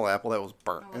caramel apple that was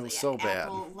burnt. It was so bad.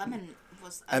 Lemon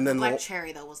was, and then black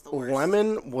cherry though was the worst.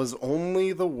 Lemon was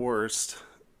only the worst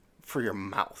for your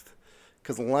mouth,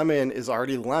 because lemon is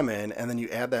already lemon, and then you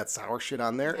add that sour shit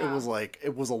on there. Yeah.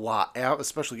 It was a lot,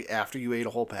 especially after you ate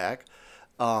a whole pack.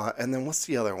 And then what's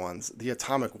the other ones? The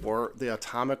atomic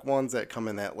ones that come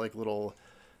in that like little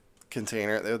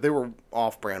container. They were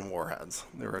off-brand Warheads.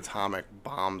 They were atomic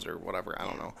bombs or whatever. I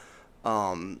don't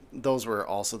know. Those were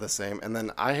also the same. And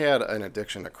then I had an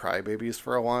addiction to Crybabies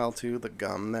for a while too. The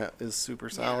gum that is super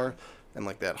sour and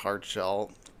like that hard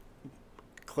shell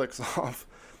clicks off.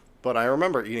 But I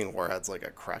remember eating Warheads like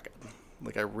a crackhead.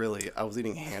 Like I was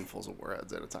eating handfuls of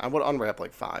Warheads at a time. I would unwrap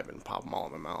like 5 and pop them all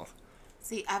in my mouth.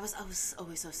 See, I was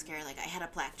always so scared. Like, I had a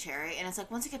black cherry, and it's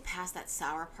like, once you get past that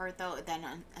sour part, though, it then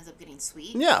ends up getting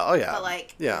sweet. Yeah, oh yeah. But,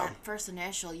 like, that first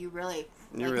initial,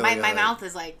 my mouth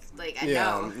is like I know.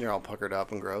 Yeah, you're all puckered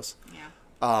up and gross.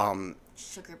 Yeah.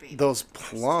 Sugar baby. Those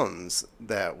plums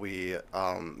that we,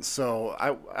 so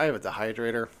I have a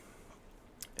dehydrator,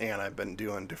 and I've been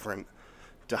doing different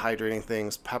dehydrating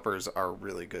things. Peppers are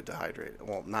really good to hydrate.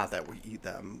 Well, not that we eat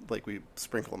them. Like, we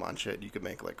sprinkle them on shit. You could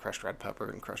make, like, crushed red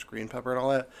pepper and crushed green pepper and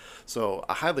all that. So,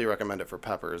 I highly recommend it for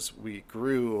peppers. We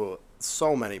grew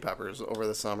so many peppers over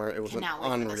the summer. It was an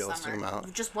unrealistic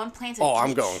amount. Just one planted. Oh,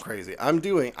 I'm going crazy. I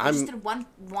just did one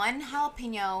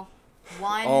jalapeno,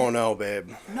 one... Oh, no, babe.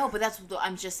 No, but that's what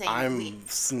I'm just saying. I'm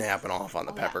snapping off on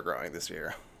the pepper growing this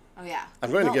year. Oh, yeah. I'm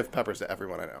going to give peppers to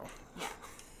everyone I know. Yeah.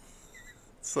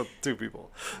 So 2 people.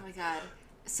 Oh my god.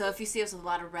 So if you see us with a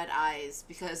lot of red eyes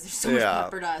because there's so much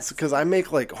pepper dust. Because I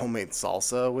make like homemade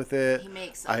salsa with it. He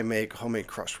makes. I make homemade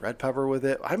crushed red pepper with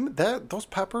it. Those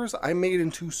peppers I made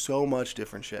into so much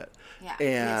different shit. Yeah,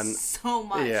 and so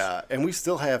much. Yeah, and we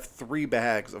still have 3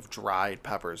 bags of dried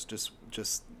peppers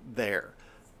just there,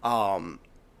 and.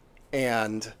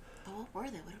 But what were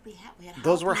they? What did we have? We had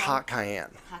those were hot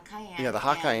cayenne. Hot cayenne. Yeah, the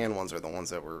hot cayenne ones are the ones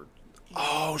that were. Yeah.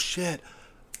 Oh shit.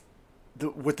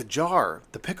 With the jar,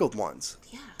 the pickled ones.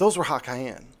 Yeah. Those were hot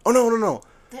cayenne. Oh, no.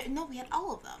 No, we had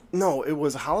all of them. No, it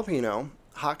was jalapeno,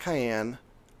 hot cayenne,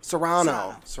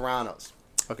 Serranos.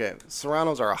 Okay,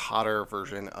 Serranos are a hotter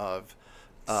version of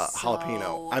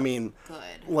jalapeno. I mean,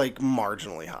 like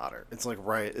marginally hotter. It's like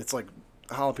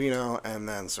jalapeno and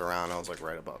then Serrano's like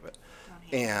right above it.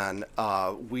 And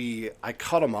I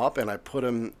cut them up and I put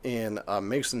them in a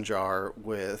mason jar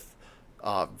with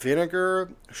vinegar,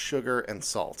 sugar, and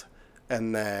salt.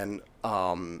 And then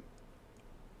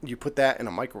you put that in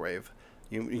a microwave.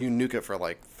 You nuke it for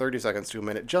like 30 seconds to a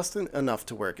minute, just enough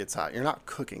to where it gets hot. You're not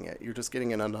cooking it. You're just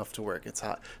getting it enough to where it gets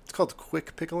hot. It's called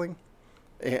quick pickling.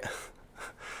 And,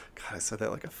 God, I said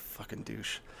that like a fucking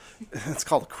douche. It's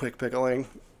called quick pickling.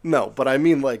 No, but I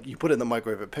mean like you put it in the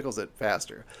microwave, it pickles it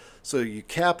faster. So you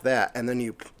cap that, and then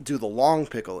you do the long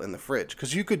pickle in the fridge.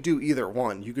 Because you could do either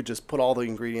one. You could just put all the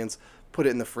ingredients, put it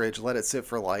in the fridge, let it sit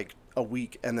for like a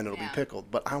week, and then it'll be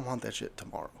pickled. But I want that shit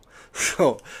tomorrow.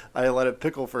 So I let it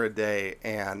pickle for a day,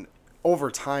 and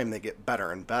over time they get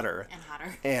better and better.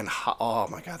 And hotter. Oh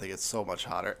my God, they get so much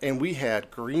hotter. And we had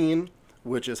green,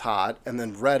 which is hot, and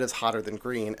then red is hotter than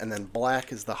green, and then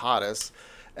black is the hottest.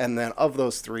 And then of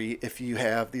those 3, if you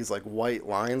have these like white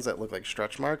lines that look like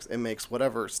stretch marks, it makes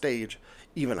whatever stage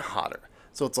even hotter.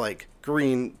 So it's like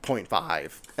green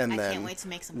 0.5 and then can't wait to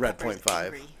make some red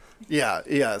 0.5.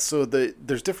 Yeah. So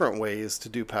there's different ways to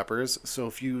do peppers. So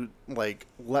if you like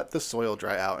let the soil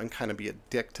dry out and kind of be a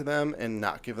dick to them and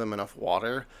not give them enough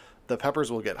water, the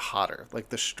peppers will get hotter. Like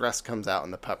the stress comes out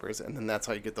in the peppers, and then that's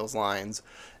how you get those lines.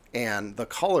 And the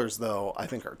colors, though, I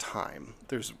think are time.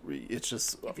 It's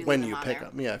just when you pick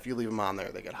them. Yeah, if you leave them on there,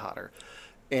 they get hotter.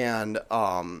 And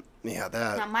now,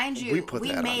 mind you,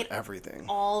 we made on everything.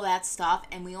 All that stuff,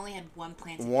 and we only had one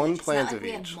plant. One plant of each.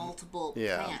 We had multiple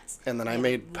plants. And then I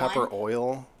made pepper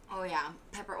oil. Oh yeah,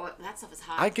 pepper oil. That stuff is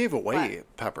hot. I gave away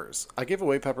peppers. I gave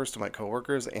away peppers to my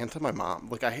coworkers and to my mom.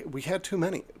 Like we had too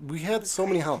many. We had so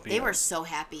many jalapenos. They were so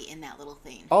happy in that little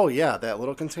thing. Oh yeah, that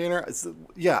little container.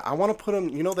 I want to put them.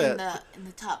 You know that in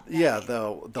the tub. Yeah,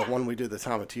 the one we did the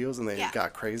tomatillos and they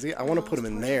got crazy. I want to put them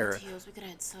in there.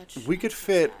 We could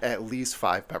fit at least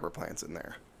 5 pepper plants in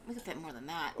there. We could fit more than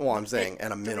that. Well, I'm saying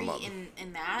at a minimum.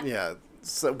 In that. Yeah.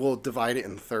 So we'll divide it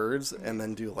in thirds and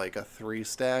then do like a 3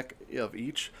 stack of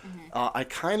each. Mm-hmm. I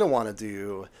kind of want to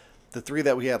do the 3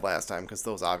 that we had last time because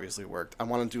those obviously worked. I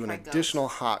want to do an additional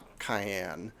hot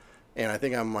cayenne, and I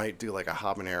think I might do like a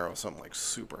habanero, something like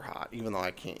super hot, even though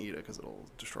I can't eat it because it'll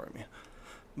destroy me.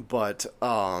 But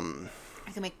I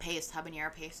can make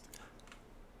habanero paste.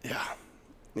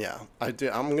 Yeah, I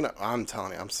do. I'm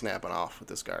telling you, I'm snapping off with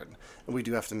this garden, and we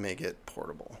do have to make it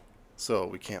portable, so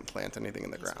we can't plant anything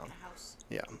in the ground.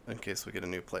 Yeah, in case we get a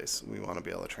new place, we want to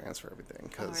be able to transfer everything.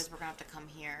 Otherwise, we're going to have to come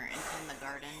here and tend the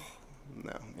garden.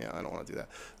 No, I don't want to do that.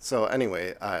 So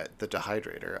anyway, the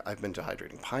dehydrator. I've been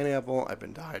dehydrating pineapple. I've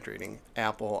been dehydrating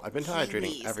apple. I've been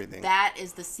dehydrating everything. That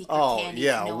is the secret candy. Oh,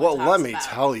 yeah. Well, let me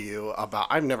tell you about...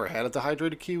 I've never had a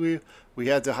dehydrated kiwi. We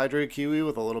had dehydrated kiwi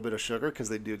with a little bit of sugar because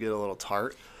they do get a little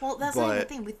tart. Well, that's not the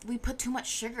thing. We put too much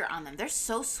sugar on them. They're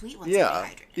so sweet once they're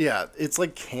dehydrated. Yeah, it's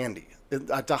like candy.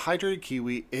 A dehydrated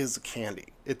kiwi is candy.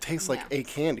 It tastes like a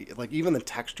candy. Like even the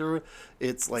texture,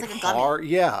 it's like hard.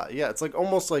 Yeah. It's like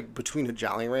almost like between a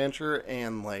Jolly Rancher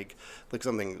and like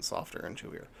something softer and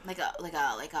chewier. Like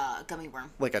a gummy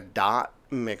worm. Like a dot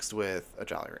mixed with a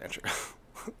Jolly Rancher.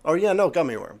 Oh yeah, no,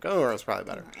 gummy worm. Gummy worm is probably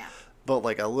better. Yeah. But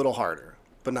like a little harder,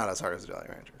 but not as hard as a Jolly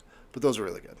Rancher. But those are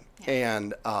really good. Yeah.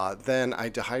 And then I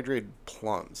dehydrated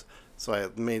plums. So I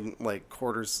made like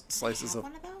slices of.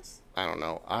 One of those? I don't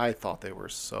know. I thought they were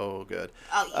so good.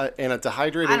 Oh, and a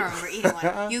dehydrated. I don't remember eating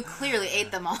one. You clearly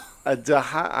ate them all. I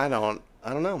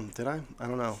don't know. Did I? I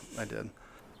don't know. I did.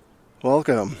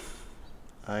 Welcome.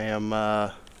 I'm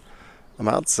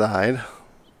outside.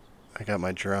 I got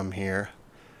my drum here,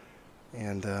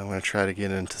 and I'm gonna try to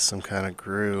get into some kind of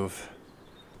groove.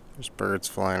 There's birds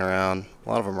flying around. A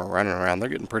lot of them are running around. They're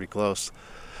getting pretty close.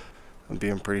 I'm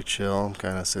being pretty chill. I'm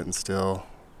kind of sitting still,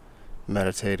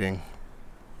 meditating.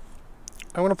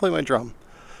 I want to play my drum.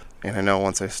 And I know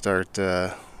once I start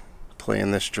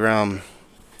playing this drum,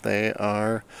 they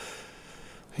are,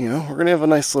 we're going to have a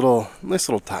nice little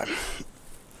time.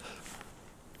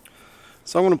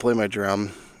 So I'm going to play my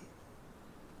drum.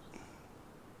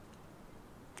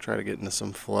 Try to get into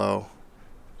some flow.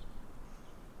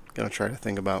 Gonna try to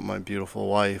think about my beautiful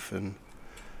wife and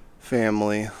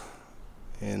family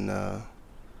in a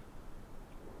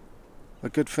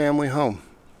good family home.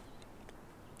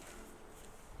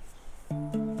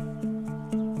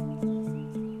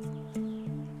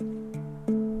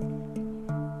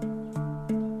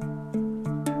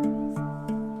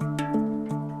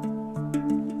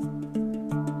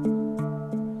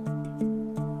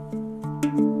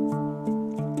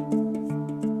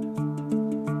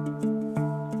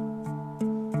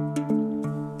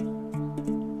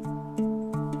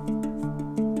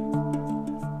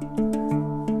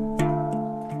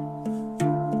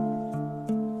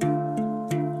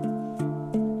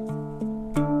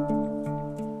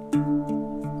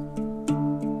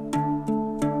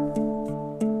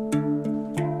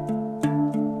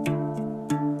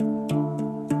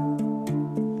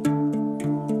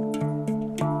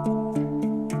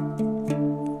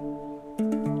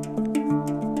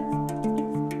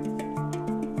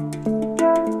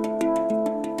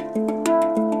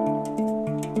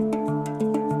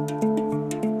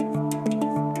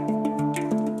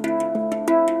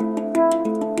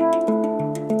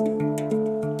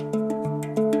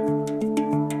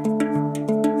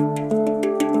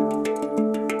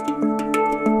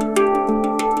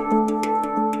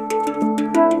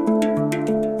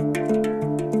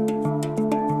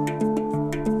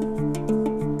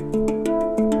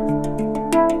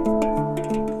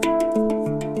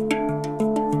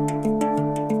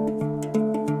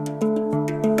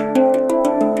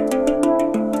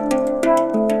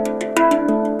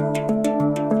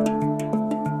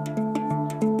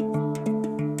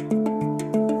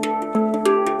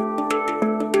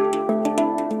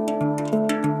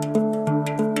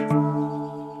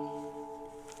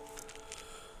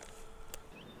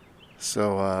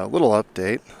 So, a little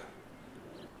update.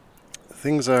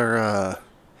 Things are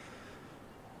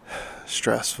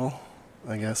stressful,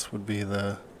 I guess would be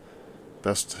the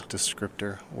best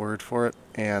descriptor word for it.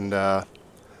 And,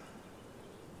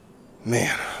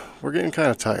 man, we're getting kind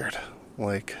of tired.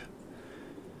 Like,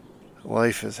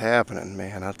 life is happening,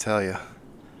 man, I'll tell you.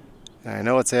 And I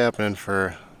know it's happening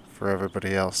for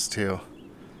everybody else, too.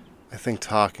 I think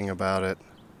talking about it,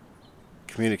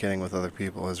 communicating with other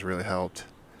people has really helped.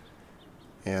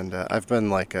 And I've been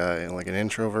like an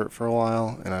introvert for a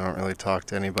while, and I don't really talk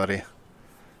to anybody,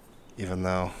 even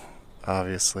though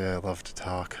obviously I love to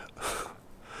talk.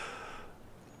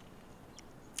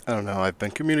 I don't know, I've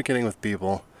been communicating with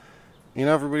people. You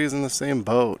know, everybody's in the same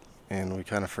boat, and we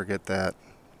kind of forget that,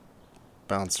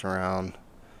 bouncing around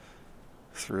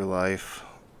through life.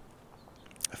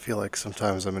 I feel like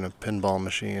sometimes I'm in a pinball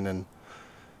machine and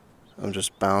I'm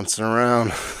just bouncing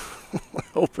around,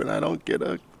 hoping I don't get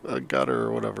a gutter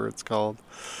or whatever it's called.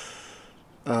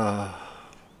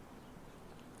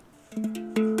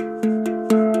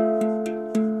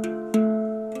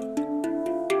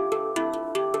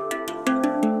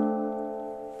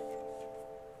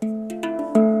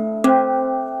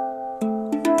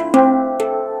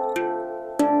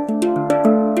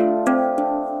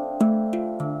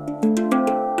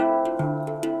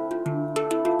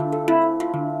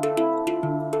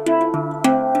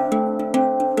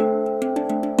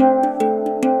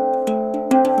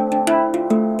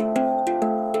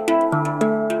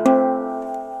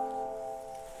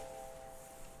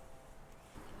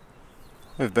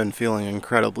 I've been feeling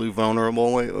incredibly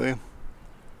vulnerable lately,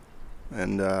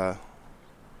 and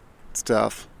it's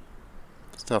tough.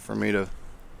 It's tough for me to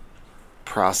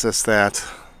process that.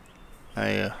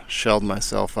 I shelled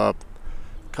myself up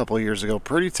a couple years ago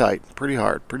pretty tight, pretty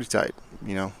hard, pretty tight.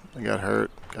 You know, I got hurt,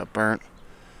 got burnt.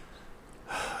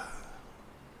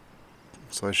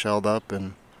 So I shelled up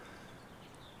and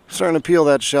starting to peel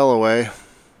that shell away.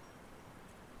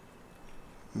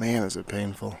 Man, is it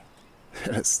painful.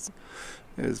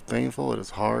 It is painful, it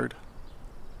is hard.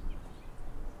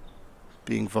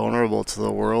 Being vulnerable to the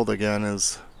world again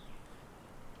is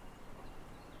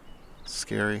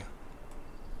scary.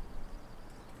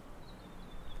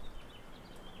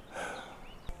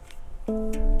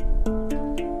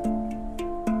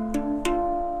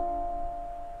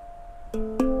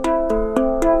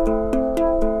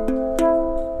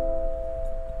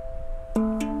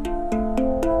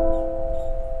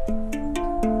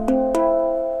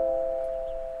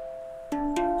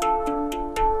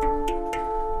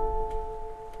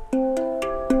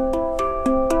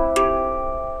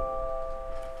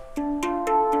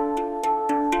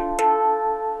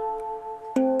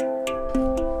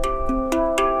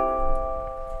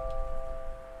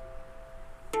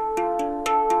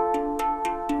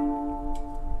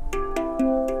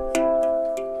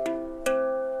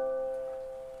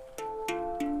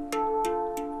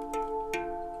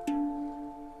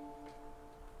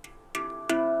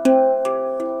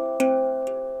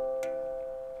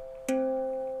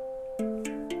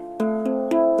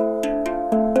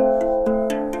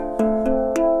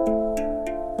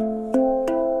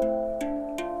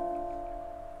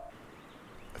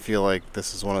 feel like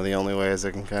this is one of the only ways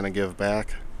I can kind of give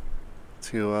back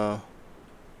to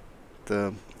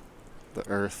the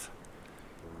earth.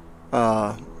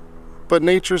 But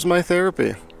nature's my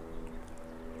therapy.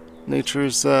 Nature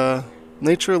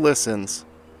listens.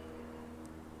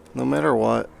 No matter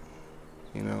what,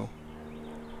 you know.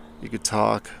 You could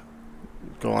talk,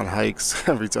 go on hikes.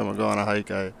 Every time I go on a hike,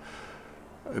 I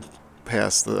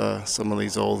pass some of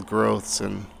these old growths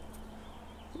and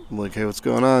I'm like, hey, what's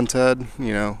going on, Ted?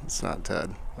 You know, it's not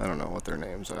Ted. I don't know what their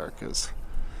names are because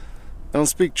I don't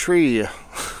speak tree.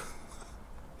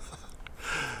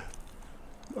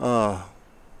 But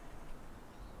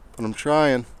I'm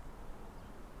trying.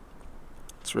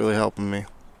 It's really helping me.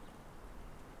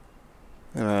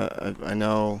 And I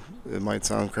know it might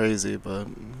sound crazy, but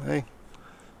hey,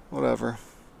 whatever.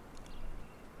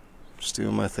 Just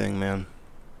doing my thing, man.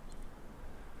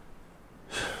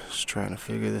 Just trying to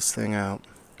figure this thing out.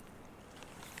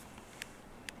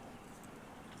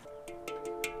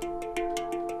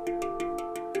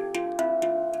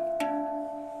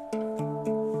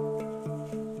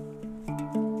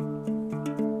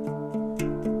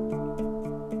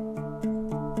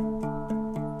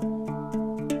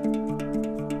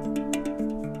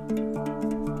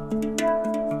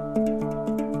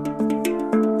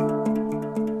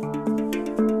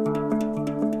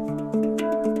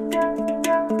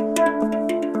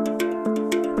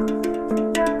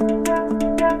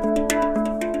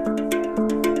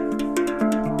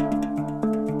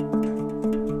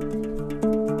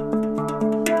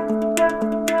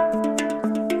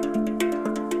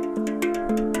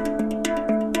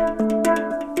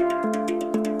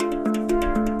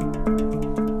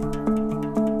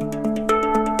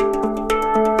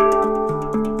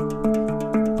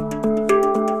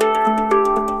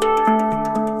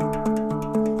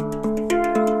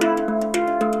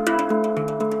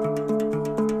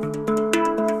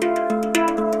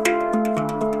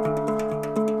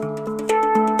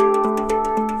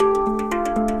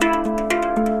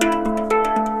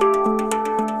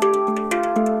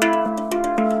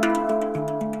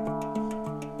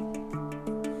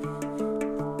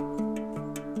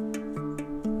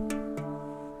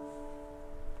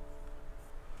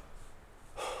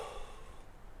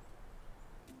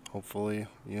 Hopefully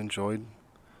you enjoyed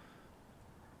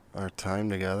our time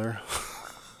together.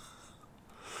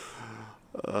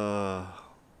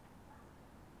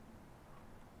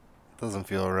 Doesn't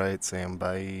feel right saying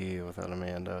bye without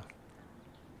Amanda.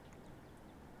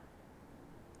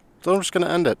 So I'm just going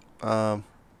to end it.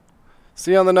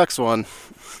 See you on the next one.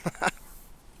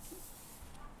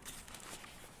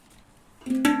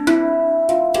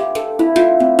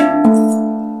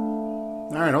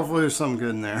 Alright, hopefully there's something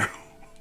good in there.